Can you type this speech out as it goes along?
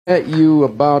Met you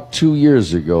about 2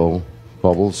 years ago,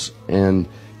 Bubbles, and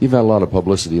you've had a lot of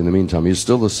publicity in the meantime. You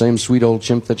still the same sweet old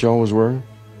chimp that you always were?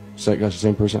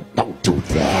 Same person? Don't do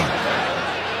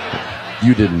that.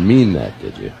 You didn't mean that,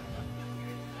 did you?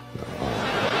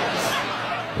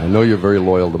 I know you're very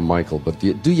loyal to Michael, but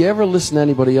do you ever listen to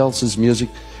anybody else's music?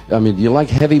 I mean, do you like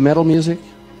heavy metal music?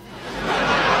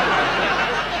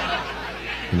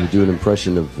 Can you do an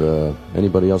impression of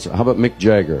anybody else? How about Mick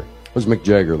Jagger? What does Mick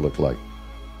Jagger look like?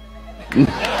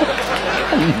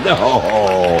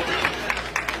 No.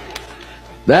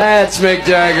 That's Mick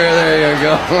Jagger. There you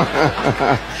go.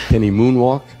 Can he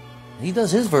moonwalk? He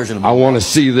does his version of moonwalk. I want to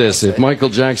see this. If Michael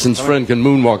Jackson's friend can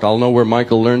moonwalk, I'll know where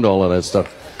Michael learned all of that stuff.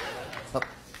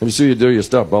 Let me see you do your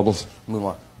stuff, Bubbles.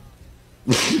 Moonwalk.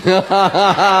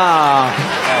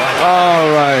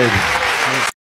 All right.